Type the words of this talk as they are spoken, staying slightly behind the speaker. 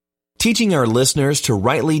teaching our listeners to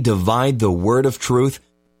rightly divide the word of truth,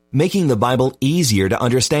 making the Bible easier to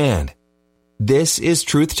understand. This is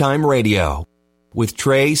Truth Time Radio with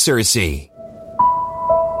Trey Searcy.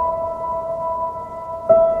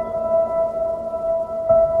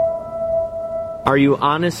 Are you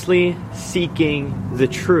honestly seeking the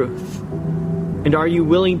truth? And are you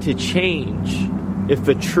willing to change if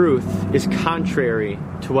the truth is contrary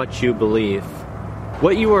to what you believe?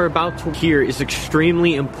 What you are about to hear is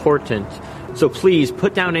extremely important, so please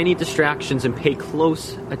put down any distractions and pay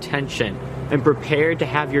close attention and prepare to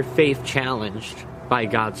have your faith challenged by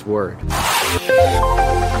God's Word.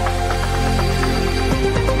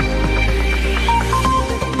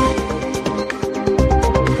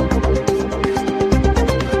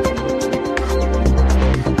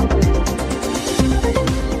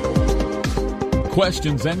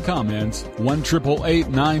 Questions and comments,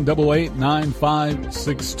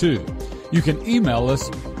 1-888-988-9562. You can email us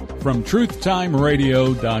from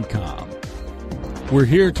truthtimeradio.com. We're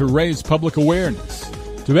here to raise public awareness,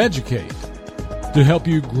 to educate, to help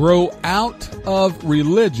you grow out of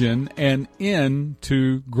religion and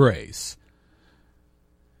into grace.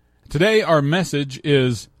 Today our message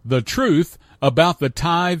is the truth about the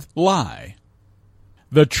tithe lie.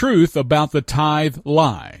 The truth about the tithe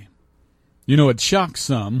lie. You know, it shocks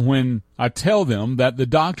some when I tell them that the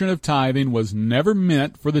doctrine of tithing was never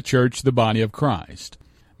meant for the church, the body of Christ.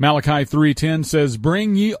 Malachi 3:10 says,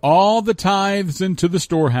 "Bring ye all the tithes into the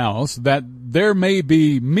storehouse, that there may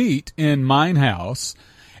be meat in mine house,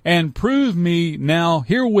 and prove me now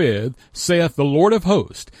herewith, saith the Lord of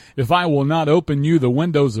hosts, if I will not open you the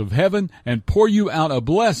windows of heaven, and pour you out a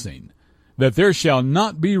blessing, that there shall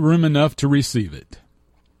not be room enough to receive it."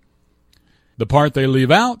 The part they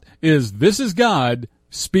leave out is this is God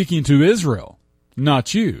speaking to Israel,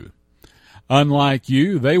 not you. Unlike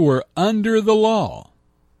you, they were under the law,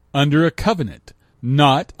 under a covenant,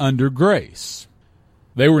 not under grace.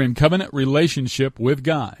 They were in covenant relationship with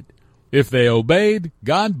God. If they obeyed,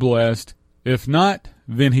 God blessed. If not,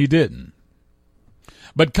 then he didn't.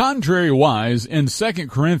 But contrariwise, in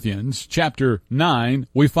 2 Corinthians chapter 9,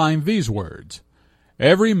 we find these words,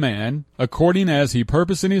 "Every man, according as he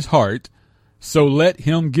purpose in his heart, so let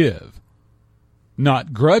him give,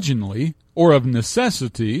 not grudgingly or of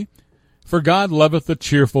necessity, for God loveth a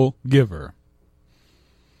cheerful giver."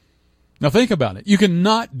 Now think about it. You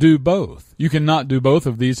cannot do both. You cannot do both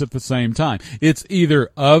of these at the same time. It's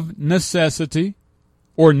either of necessity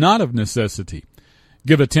or not of necessity.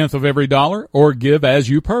 Give a tenth of every dollar or give as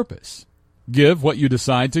you purpose. Give what you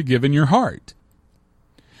decide to give in your heart.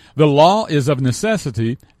 The law is of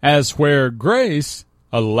necessity, as where grace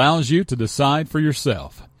allows you to decide for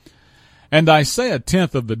yourself. And I say a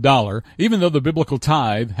tenth of the dollar, even though the biblical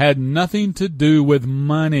tithe had nothing to do with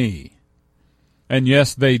money. And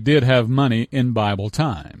yes, they did have money in Bible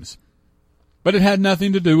times. But it had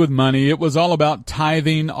nothing to do with money. It was all about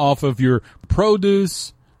tithing off of your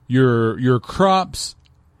produce, your crops,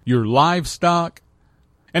 your livestock.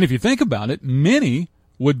 And if you think about it, many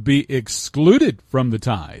would be excluded from the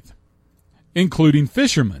tithe, including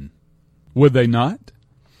fishermen. Would they not?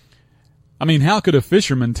 I mean, how could a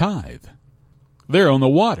fisherman tithe? They're on the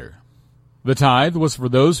water. The tithe was for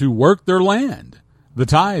those who worked their land. The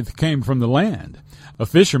tithe came from the land. A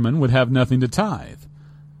fisherman would have nothing to tithe.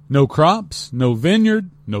 No crops, no vineyard,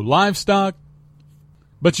 no livestock.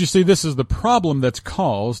 But you see, this is the problem that's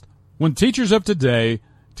caused when teachers of today,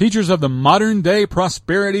 teachers of the modern day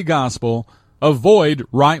prosperity gospel, avoid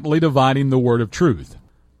rightly dividing the word of truth.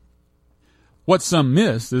 What some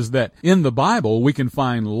miss is that in the Bible we can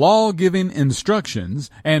find law-giving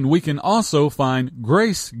instructions, and we can also find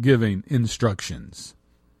grace-giving instructions.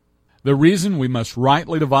 The reason we must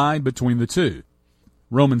rightly divide between the two.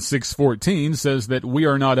 Romans 6:14 says that we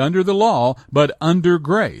are not under the law, but under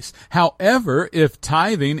grace. However, if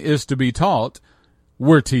tithing is to be taught,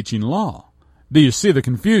 we're teaching law. Do you see the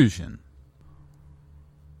confusion?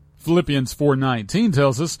 Philippians 4:19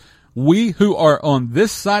 tells us, "We who are on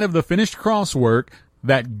this side of the finished cross work,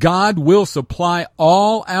 that God will supply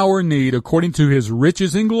all our need according to his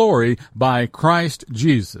riches in glory by Christ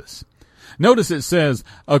Jesus." Notice it says,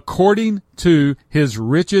 according to his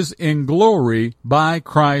riches in glory by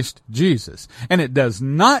Christ Jesus. And it does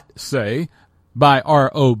not say, by our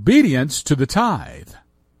obedience to the tithe.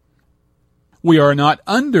 We are not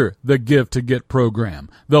under the Give to Get program,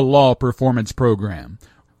 the law performance program.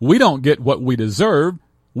 We don't get what we deserve.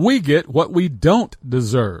 We get what we don't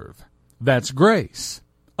deserve. That's grace,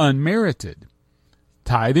 unmerited.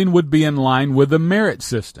 Tithing would be in line with the merit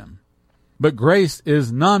system. But grace is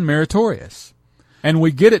non-meritorious. And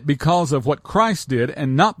we get it because of what Christ did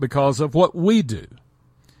and not because of what we do.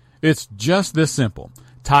 It's just this simple.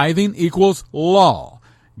 Tithing equals law.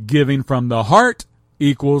 Giving from the heart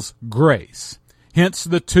equals grace. Hence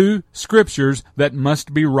the two scriptures that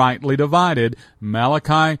must be rightly divided.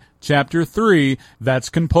 Malachi chapter 3, that's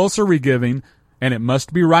compulsory giving, and it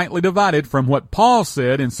must be rightly divided from what Paul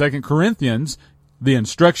said in 2 Corinthians, the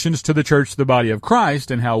instructions to the church, the body of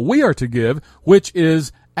Christ, and how we are to give, which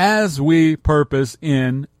is as we purpose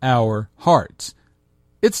in our hearts.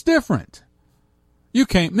 It's different. You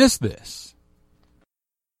can't miss this.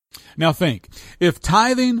 Now think, if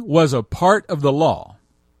tithing was a part of the law,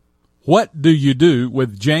 what do you do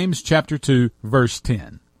with James chapter 2, verse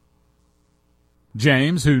 10?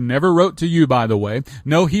 James, who never wrote to you, by the way,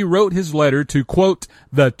 no, he wrote his letter to, quote,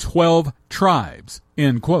 the 12 tribes,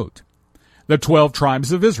 end quote. The 12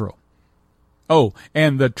 tribes of Israel. Oh,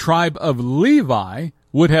 and the tribe of Levi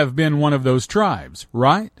would have been one of those tribes,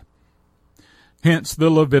 right? Hence the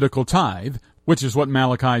Levitical tithe, which is what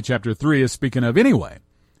Malachi chapter 3 is speaking of anyway.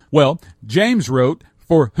 Well, James wrote,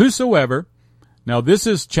 for whosoever, now this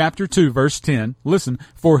is chapter 2, verse 10, listen,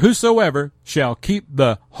 for whosoever shall keep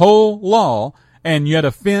the whole law and yet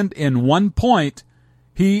offend in one point,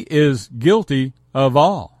 he is guilty of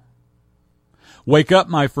all. Wake up,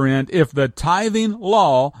 my friend, if the tithing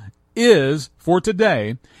law is for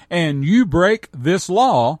today and you break this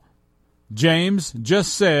law, James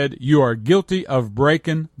just said you are guilty of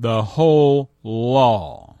breaking the whole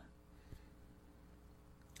law.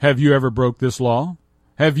 Have you ever broke this law?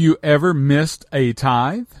 Have you ever missed a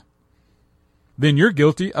tithe? Then you're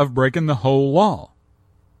guilty of breaking the whole law.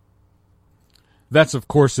 That's, of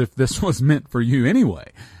course, if this was meant for you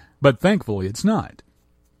anyway, but thankfully it's not.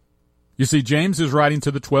 You see, James is writing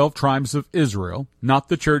to the 12 tribes of Israel, not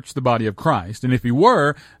the church, the body of Christ, and if he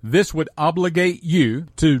were, this would obligate you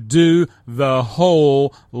to do the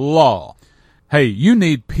whole law. Hey, you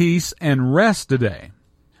need peace and rest today.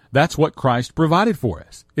 That's what Christ provided for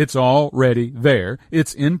us. It's already there,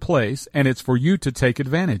 it's in place, and it's for you to take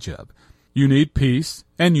advantage of. You need peace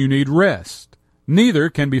and you need rest. Neither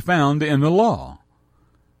can be found in the law.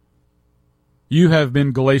 You have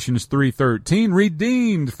been, Galatians 3:13,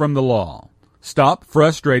 redeemed from the law. Stop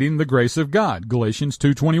frustrating the grace of God, Galatians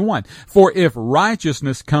 2:21. For if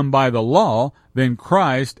righteousness come by the law, then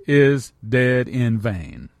Christ is dead in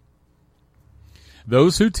vain.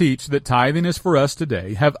 Those who teach that tithing is for us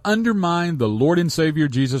today have undermined the Lord and Savior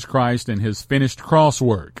Jesus Christ and his finished cross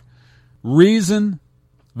work. Reason,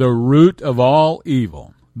 the root of all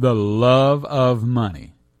evil, the love of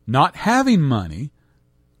money. Not having money,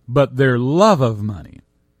 but their love of money.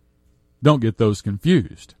 Don't get those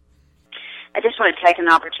confused. I just want to take an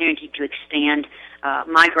opportunity to extend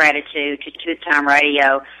my gratitude to Truth Time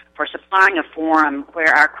Radio for supplying a forum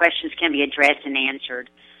where our questions can be addressed and answered.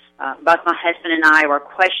 Both my husband and I were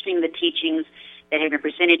questioning the teachings that have been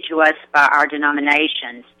presented to us by our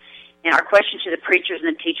denominations. And our questions to the preachers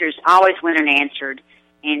and the teachers always went unanswered,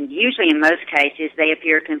 and usually in most cases they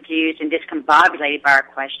appear confused and discombobulated by our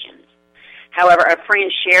questions. However, a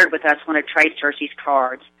friend shared with us one of Trey Searcy's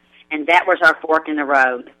cards, and that was our fork in the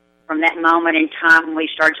road. From that moment in time when we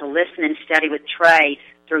started to listen and study with Trey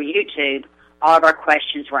through YouTube, all of our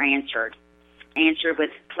questions were answered. Answered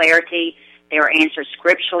with clarity. They were answered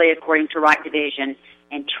scripturally according to right division,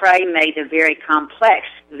 and Trey made the very complex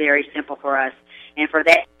very simple for us. And for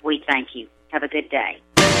that, we thank you. Have a good day.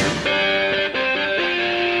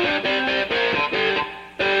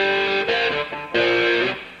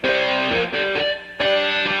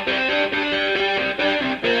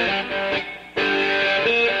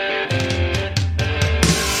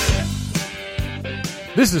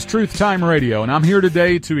 This is Truth Time Radio, and I'm here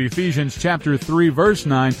today to Ephesians chapter 3, verse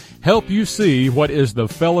 9, help you see what is the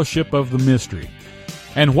fellowship of the mystery.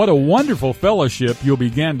 And what a wonderful fellowship you'll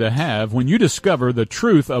begin to have when you discover the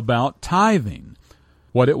truth about tithing,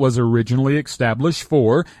 what it was originally established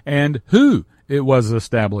for, and who it was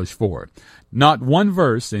established for. Not one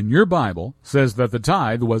verse in your Bible says that the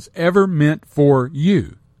tithe was ever meant for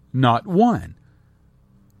you. Not one.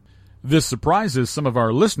 This surprises some of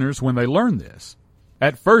our listeners when they learn this.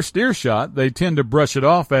 At first earshot, they tend to brush it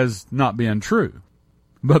off as not being true.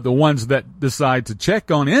 But the ones that decide to check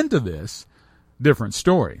on into this, different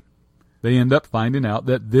story. They end up finding out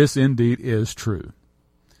that this indeed is true.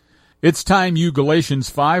 It's time you, Galatians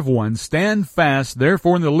 5:1, stand fast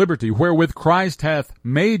therefore in the liberty wherewith Christ hath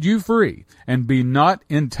made you free, and be not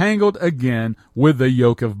entangled again with the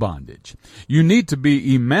yoke of bondage. You need to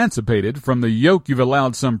be emancipated from the yoke you've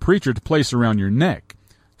allowed some preacher to place around your neck,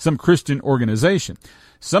 some Christian organization.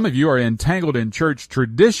 Some of you are entangled in church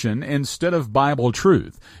tradition instead of Bible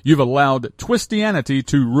truth. You've allowed Twistianity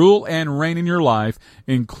to rule and reign in your life,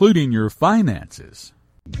 including your finances.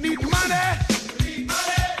 Need money. We need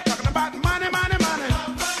money. Talking about money, money, money.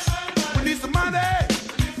 We need some money.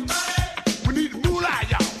 We need moolah,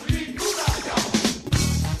 y'all.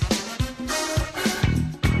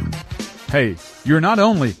 Hey, you're not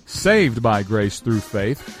only saved by grace through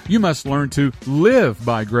faith, you must learn to live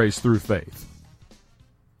by grace through faith.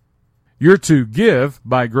 You're to give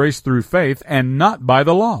by grace through faith and not by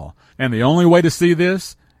the law. And the only way to see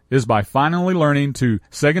this is by finally learning to,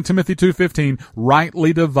 2 Timothy 2:15,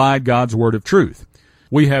 rightly divide God's word of truth.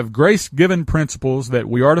 We have grace-given principles that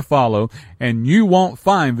we are to follow, and you won't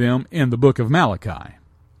find them in the book of Malachi.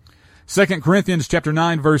 2 Corinthians chapter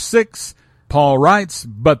 9, verse 6, Paul writes,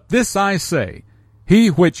 "But this I say, he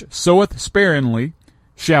which soweth sparingly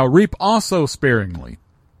shall reap also sparingly,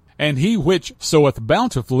 and he which soweth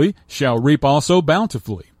bountifully shall reap also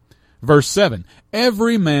bountifully." Verse 7,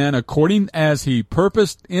 "Every man according as he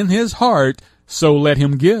purposed in his heart, so let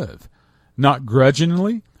him give, not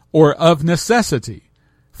grudgingly or of necessity,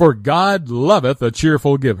 for God loveth a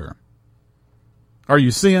cheerful giver." Are you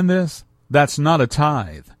seeing this? That's not a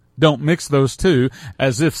tithe. Don't mix those two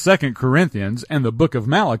as if 2 Corinthians and the book of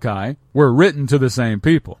Malachi were written to the same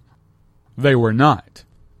people. They were not.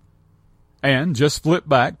 And just flip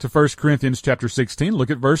back to 1 Corinthians chapter 16, look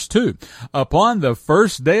at verse 2. "Upon the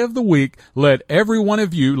first day of the week, let every one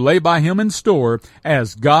of you lay by him in store,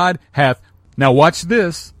 as God hath," now watch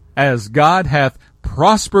this, "as God hath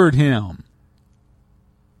prospered him."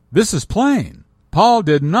 This is plain. Paul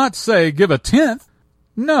did not say give a tenth.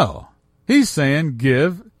 No. He's saying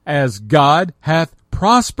give as God hath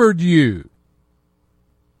prospered you.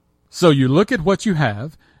 So you look at what you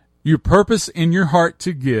have, you purpose in your heart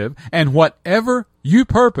to give, and whatever you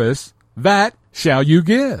purpose, that shall you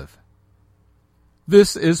give.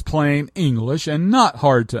 This is plain English and not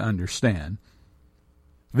hard to understand.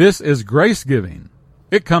 This is grace giving.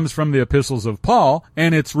 It comes from the epistles of Paul,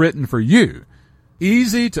 and it's written for you.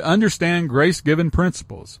 Easy to understand grace-given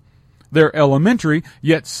principles. They're elementary,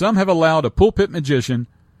 yet some have allowed a pulpit magician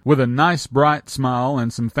with a nice bright smile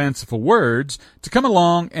and some fanciful words to come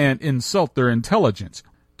along and insult their intelligence,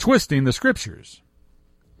 twisting the scriptures.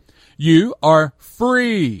 You are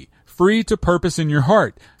free to purpose in your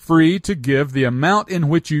heart, free to give the amount in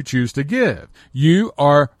which you choose to give. You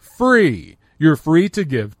are free. You're free to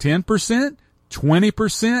give 10%,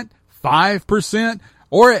 20%, 5%,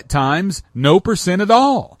 or at times no percent at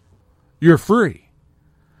all. You're free.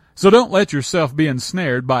 So don't let yourself be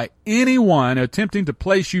ensnared by anyone attempting to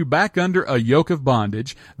place you back under a yoke of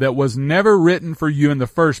bondage that was never written for you in the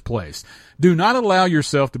first place. Do not allow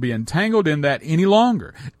yourself to be entangled in that any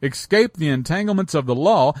longer. Escape the entanglements of the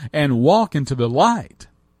law and walk into the light.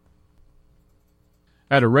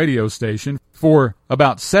 At a radio station, for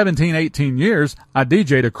about 17, 18 years, I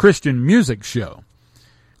DJ'd a Christian music show.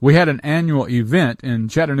 We had an annual event in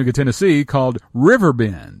Chattanooga, Tennessee called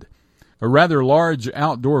Riverbend, a rather large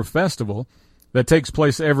outdoor festival that takes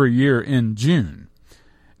place every year in June.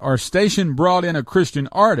 Our station brought in a Christian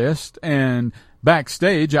artist, and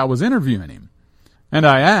backstage I was interviewing him. And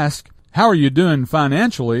I asked, "How are you doing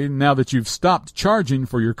financially now that you've stopped charging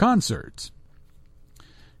for your concerts?"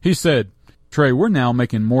 He said, "Trey, we're now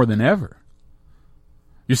making more than ever."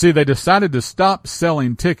 You see, they decided to stop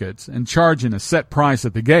selling tickets and charging a set price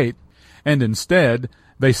at the gate, and instead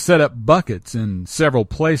they set up buckets in several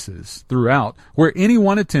places throughout where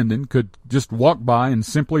anyone attending could just walk by and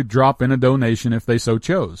simply drop in a donation if they so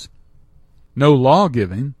chose. No law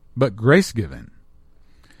giving, but grace giving.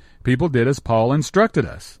 People did as Paul instructed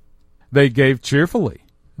us. They gave cheerfully,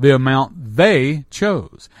 the amount they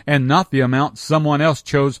chose, and not the amount someone else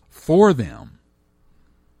chose for them.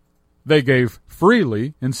 They gave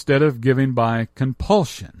freely instead of giving by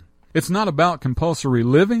compulsion. It's not about compulsory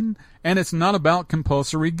living, and it's not about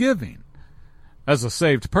compulsory giving. As a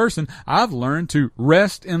saved person, I've learned to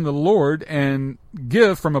rest in the Lord and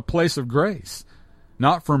give from a place of grace,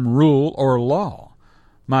 not from rule or law.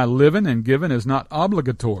 My living and giving is not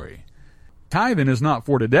obligatory. Tithing is not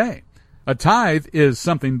for today. A tithe is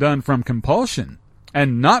something done from compulsion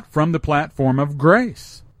and not from the platform of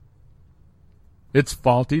grace. It's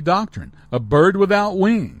faulty doctrine, a bird without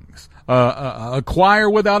wings, a choir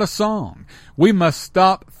without a song. We must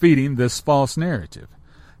stop feeding this false narrative.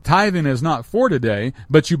 Tithing is not for today,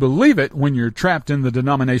 but you believe it when you're trapped in the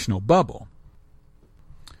denominational bubble.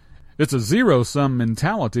 It's a zero-sum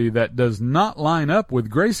mentality that does not line up with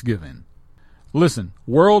grace giving. Listen,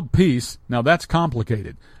 world peace, now that's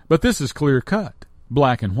complicated, but this is clear-cut,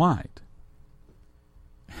 black and white.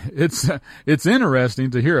 It's interesting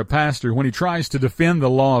to hear a pastor when he tries to defend the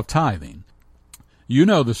law of tithing. You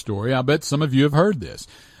know the story. I bet some of you have heard this.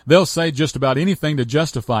 They'll say just about anything to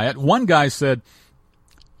justify it. One guy said,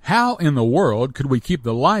 How in the world could we keep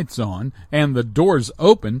the lights on and the doors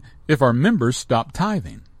open if our members stop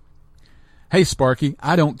tithing? Hey, Sparky,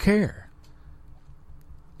 I don't care.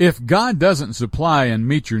 If God doesn't supply and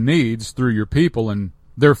meet your needs through your people and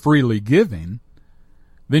they're freely giving,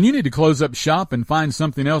 then you need to close up shop and find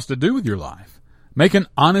something else to do with your life. Make an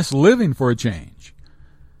honest living for a change.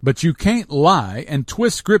 But you can't lie and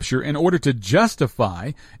twist Scripture in order to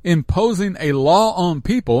justify imposing a law on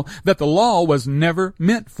people that the law was never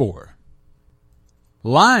meant for.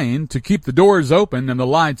 Lying to keep the doors open and the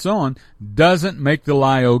lights on doesn't make the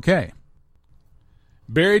lie okay.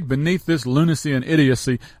 Buried beneath this lunacy and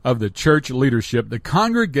idiocy of the church leadership, the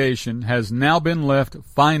congregation has now been left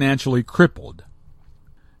financially crippled.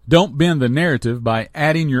 Don't bend the narrative by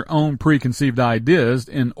adding your own preconceived ideas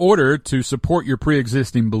in order to support your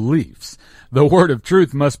pre-existing beliefs. The word of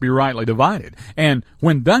truth must be rightly divided, and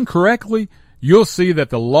when done correctly, you'll see that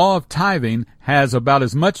the law of tithing has about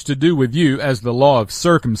as much to do with you as the law of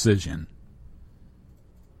circumcision.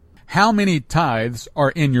 How many tithes are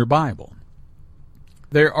in your Bible?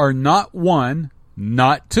 There are not one,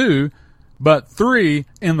 not two, but 3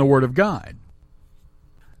 in the Word of God.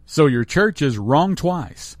 So your church is wrong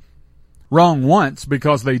twice. Wrong once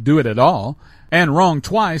because they do it at all, and wrong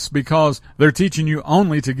twice because they're teaching you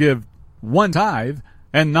only to give 1 tithe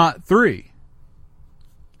and not 3.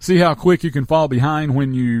 See how quick you can fall behind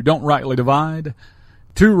when you don't rightly divide?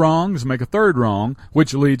 2 wrongs make a 3rd wrong,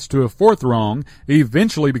 which leads to a 4th wrong,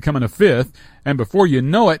 eventually becoming a 5th, and before you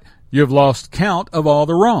know it, you've lost count of all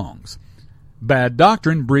the wrongs. Bad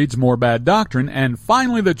doctrine breeds more bad doctrine, and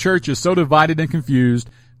finally the church is so divided and confused,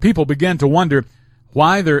 people begin to wonder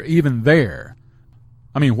why they're even there.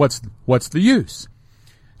 I mean, what's the use?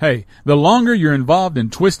 Hey, the longer you're involved in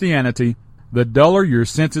twistianity, the duller your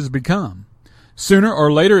senses become. Sooner or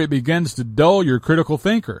later it begins to dull your critical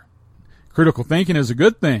thinker. Critical thinking is a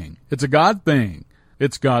good thing. It's a God thing.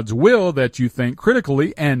 It's God's will that you think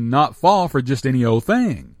critically and not fall for just any old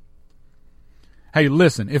thing. Hey,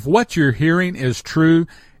 listen, if what you're hearing is true,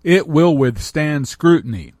 it will withstand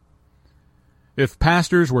scrutiny. If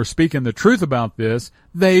pastors were speaking the truth about this,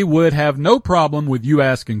 they would have no problem with you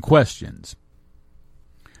asking questions.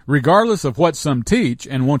 Regardless of what some teach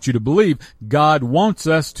and want you to believe, God wants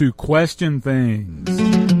us to question things.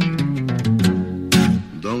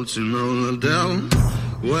 Don't you know the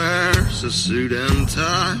devil wears a suit and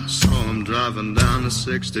tie? Saw him driving down the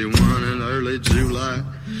 61 in early July.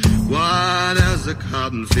 Wide as a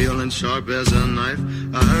cotton field and sharp as a knife.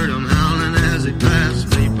 I heard him howling as he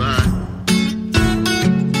passed me by.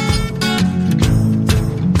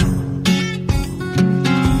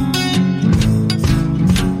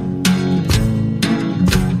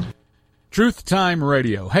 Truth Time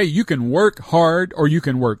Radio. Hey, you can work hard or you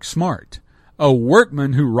can work smart. A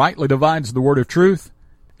workman who rightly divides the word of truth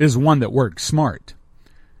is one that works smart.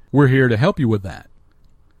 We're here to help you with that.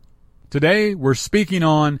 Today, we're speaking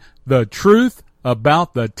on the truth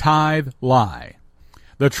about the tithe lie.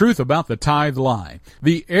 The truth about the tithe lie.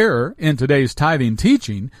 The error in today's tithing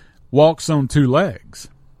teaching walks on 2 legs.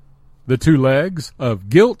 The 2 legs of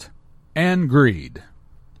guilt and greed.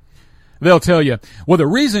 They'll tell you, well, the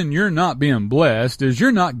reason you're not being blessed is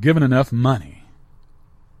you're not giving enough money.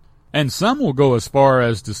 And some will go as far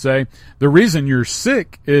as to say, the reason you're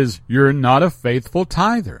sick is you're not a faithful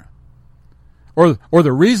tither. Or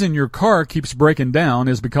the reason your car keeps breaking down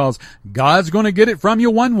is because God's going to get it from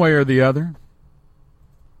you one way or the other.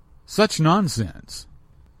 Such nonsense.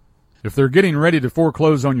 If they're getting ready to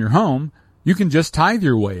foreclose on your home, you can just tithe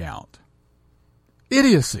your way out.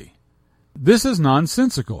 Idiocy. This is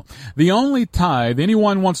nonsensical. The only tithe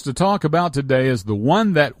anyone wants to talk about today is the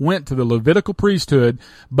one that went to the Levitical priesthood,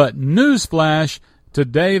 but newsflash,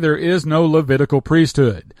 today there is no Levitical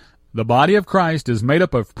priesthood. The body of Christ is made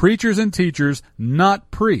up of preachers and teachers,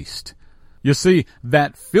 not priests. You see,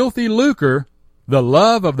 that filthy lucre, the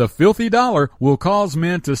love of the filthy dollar, will cause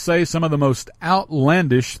men to say some of the most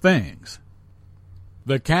outlandish things.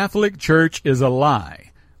 The Catholic Church is a lie.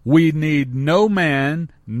 We need no man,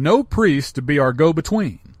 no priest to be our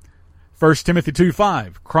go-between. 1 Timothy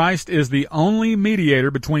 2:5, Christ is the only mediator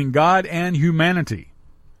between God and humanity.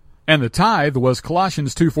 And the tithe was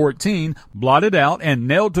Colossians 2:14, blotted out and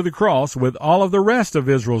nailed to the cross with all of the rest of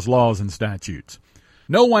Israel's laws and statutes.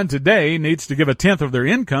 No one today needs to give 1/10 of their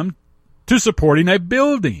income to supporting a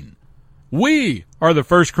building. We are the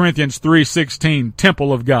 1 Corinthians 3:16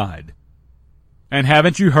 temple of God. And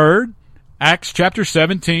haven't you heard? Acts chapter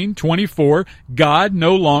 17:24, God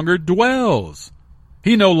no longer dwells.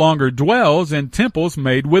 He no longer dwells in temples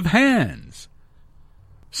made with hands.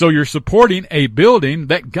 So you're supporting a building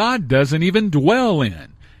that God doesn't even dwell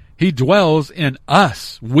in. He dwells in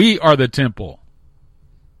us. We are the temple.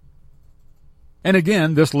 And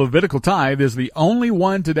again, this Levitical tithe is the only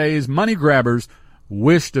one today's money grabbers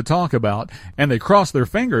wish to talk about, and they cross their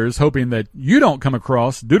fingers hoping that you don't come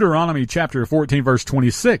across Deuteronomy chapter 14, verse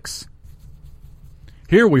 26.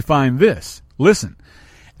 Here we find this. Listen.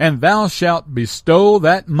 And thou shalt bestow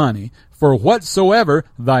that money for whatsoever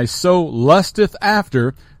thy soul lusteth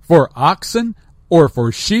after, for oxen, or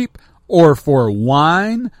for sheep, or for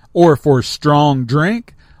wine, or for strong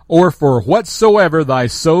drink, or for whatsoever thy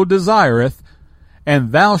soul desireth,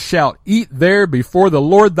 and thou shalt eat there before the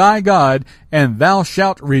Lord thy God, and thou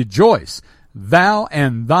shalt rejoice, thou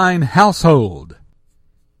and thine household.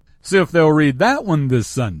 See if they'll read that one this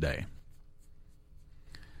Sunday.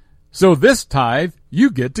 So this tithe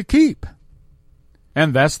you get to keep.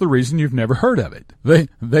 And that's the reason you've never heard of it.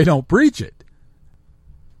 They don't preach it.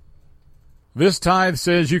 This tithe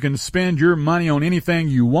says you can spend your money on anything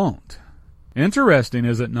you want. Interesting,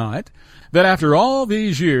 is it not, that after all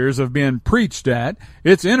these years of being preached at,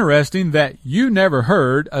 it's interesting that you never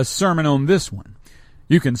heard a sermon on this one.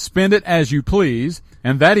 You can spend it as you please,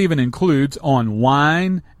 and that even includes on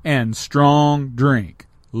wine and strong drink,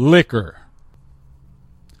 liquor.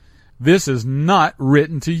 This is not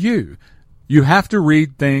written to you. You have to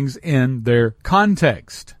read things in their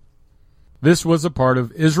context. This was a part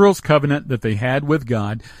of Israel's covenant that they had with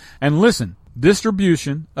God. And listen,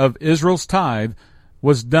 distribution of Israel's tithe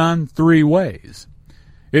was done 3 ways.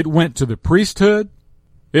 It went to the priesthood,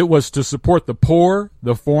 it was to support the poor,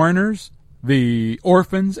 the foreigners, the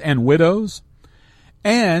orphans and widows,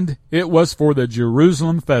 and it was for the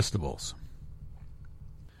Jerusalem festivals.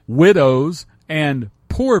 Widows and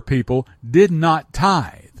poor people did not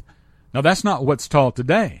tithe. Now that's not what's taught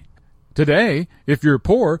today. Today, if you're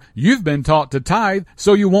poor, you've been taught to tithe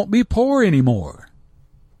so you won't be poor anymore.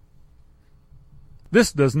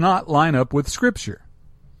 This does not line up with Scripture.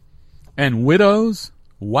 And widows,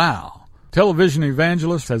 wow. Television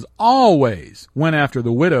evangelist has always went after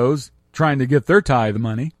the widows trying to get their tithe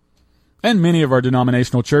money. And many of our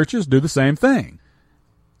denominational churches do the same thing.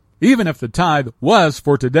 Even if the tithe was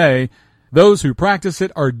for today, those who practice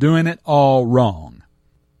it are doing it all wrong.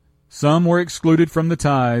 Some were excluded from the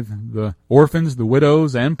tithe, the orphans, the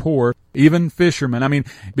widows, and poor, even fishermen.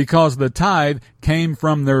 Because the tithe came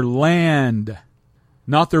from their land,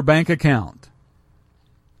 not their bank account.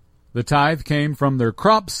 The tithe came from their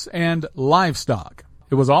crops and livestock.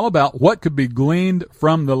 It was all about what could be gleaned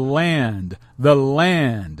from the land. The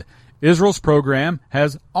land. Israel's program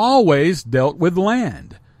has always dealt with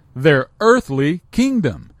land, their earthly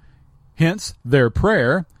kingdom. Hence their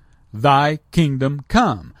prayer, Thy kingdom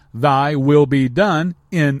come. Thy will be done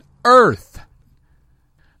in earth.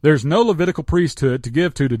 There's no Levitical priesthood to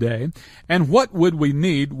give to today, and what would we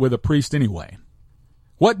need with a priest anyway?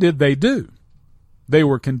 What did they do? They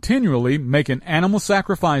were continually making animal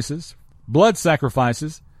sacrifices, blood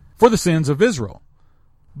sacrifices, for the sins of Israel.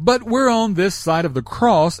 But we're on this side of the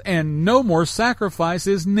cross, and no more sacrifice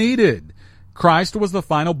is needed. Christ was the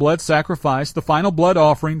final blood sacrifice, the final blood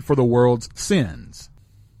offering for the world's sins.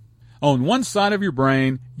 On one side of your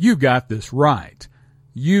brain, you got this right.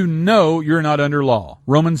 You know you're not under law,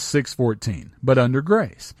 Romans 6:14, but under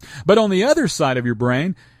grace. But on the other side of your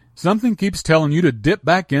brain, something keeps telling you to dip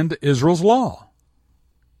back into Israel's law.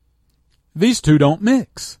 These two don't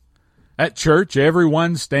mix. At church,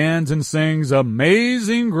 everyone stands and sings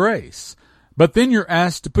Amazing Grace, but then you're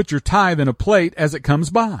asked to put your tithe in a plate as it comes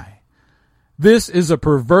by. This is a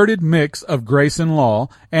perverted mix of grace and law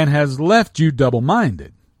and has left you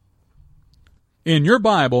double-minded. In your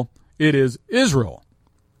Bible, it is Israel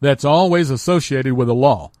that's always associated with the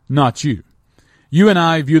law, not you. You and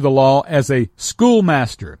I view the law as a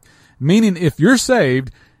schoolmaster, meaning if you're saved,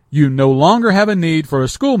 you no longer have a need for a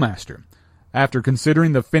schoolmaster. After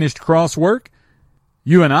considering the finished cross work,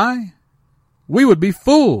 you and I, we would be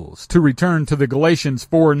fools to return to the Galatians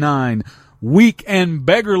 4:9 weak and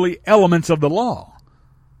beggarly elements of the law.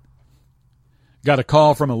 Got a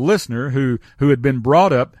call from a listener who had been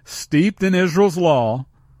brought up steeped in Israel's law.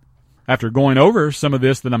 After going over some of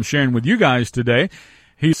this that I'm sharing with you guys today,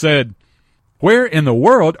 he said, "Where in the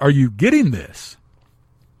world are you getting this?"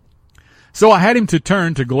 So I had him to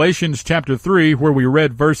turn to Galatians chapter 3, where we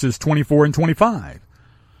read verses 24 and 25.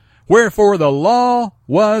 Wherefore the law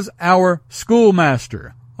was our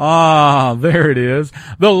schoolmaster. Ah, there it is.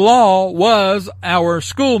 The law was our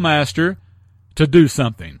schoolmaster to do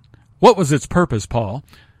something. What was its purpose, Paul?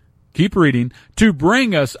 Keep reading. To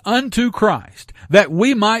bring us unto Christ, that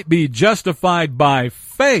we might be justified by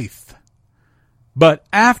faith. But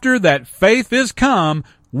after that faith is come,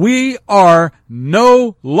 we are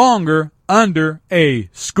no longer under a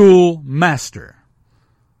schoolmaster.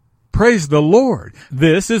 Praise the Lord.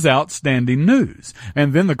 This is outstanding news.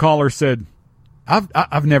 And then the caller said,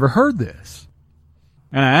 I've never heard this.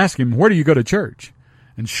 And I asked him, where do you go to church?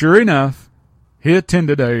 And sure enough, he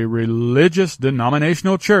attended a religious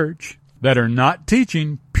denominational church that are not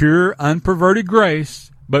teaching pure, unperverted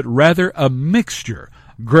grace, but rather a mixture,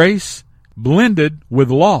 grace blended with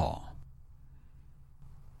law.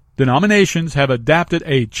 Denominations have adapted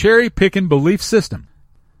a cherry-picking belief system.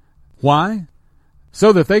 Why?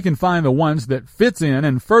 So that they can find the ones that fits in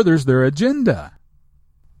and furthers their agenda.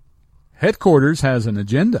 Headquarters has an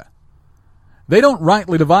agenda. They don't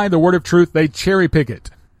rightly divide the word of truth, they cherry-pick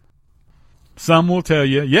it. Some will tell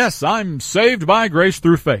you, yes, I'm saved by grace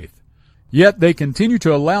through faith. Yet they continue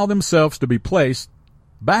to allow themselves to be placed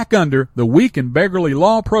back under the weak and beggarly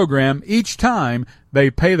law program each time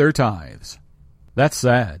they pay their tithes. That's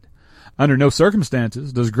sad. Under no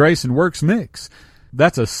circumstances does grace and works mix.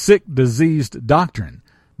 That's a sick, diseased doctrine.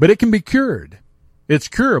 But it can be cured. It's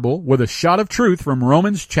curable with a shot of truth from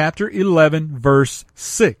Romans chapter 11, verse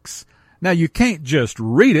 6. Now, you can't just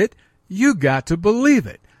read it. You got to believe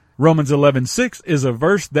it. Romans 11:6 is a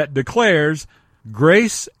verse that declares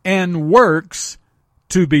grace and works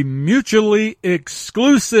to be mutually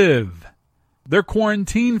exclusive. They're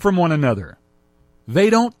quarantined from one another.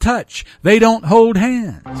 They don't touch. They don't hold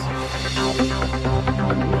hands.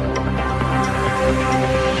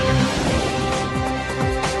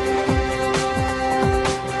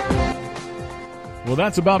 Well,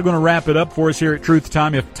 that's about going to wrap it up for us here at Truth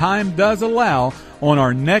Time. If time does allow, on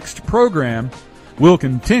our next program, we'll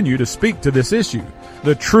continue to speak to this issue,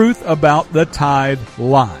 the truth about the tithe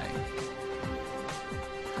lie.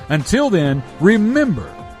 Until then, remember,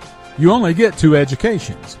 you only get two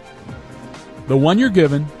educations. The one you're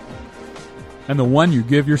given and the one you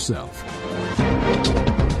give yourself.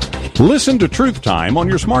 Listen to Truth Time on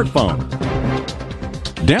your smartphone.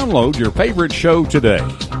 Download your favorite show today.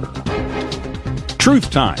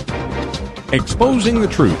 Truth Time. Exposing the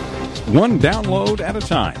truth, one download at a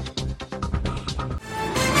time.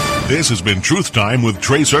 This has been Truth Time with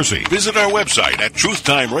Trey Searcy. Visit our website at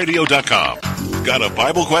truthtimeradio.com. Got a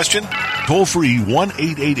Bible question? Toll free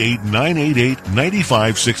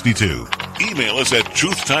 1-888-988-9562. Email us at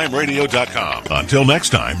truthtimeradio.com. Until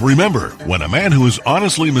next time, remember, when a man who is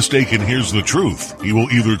honestly mistaken hears the truth, he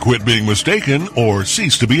will either quit being mistaken or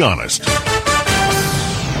cease to be honest.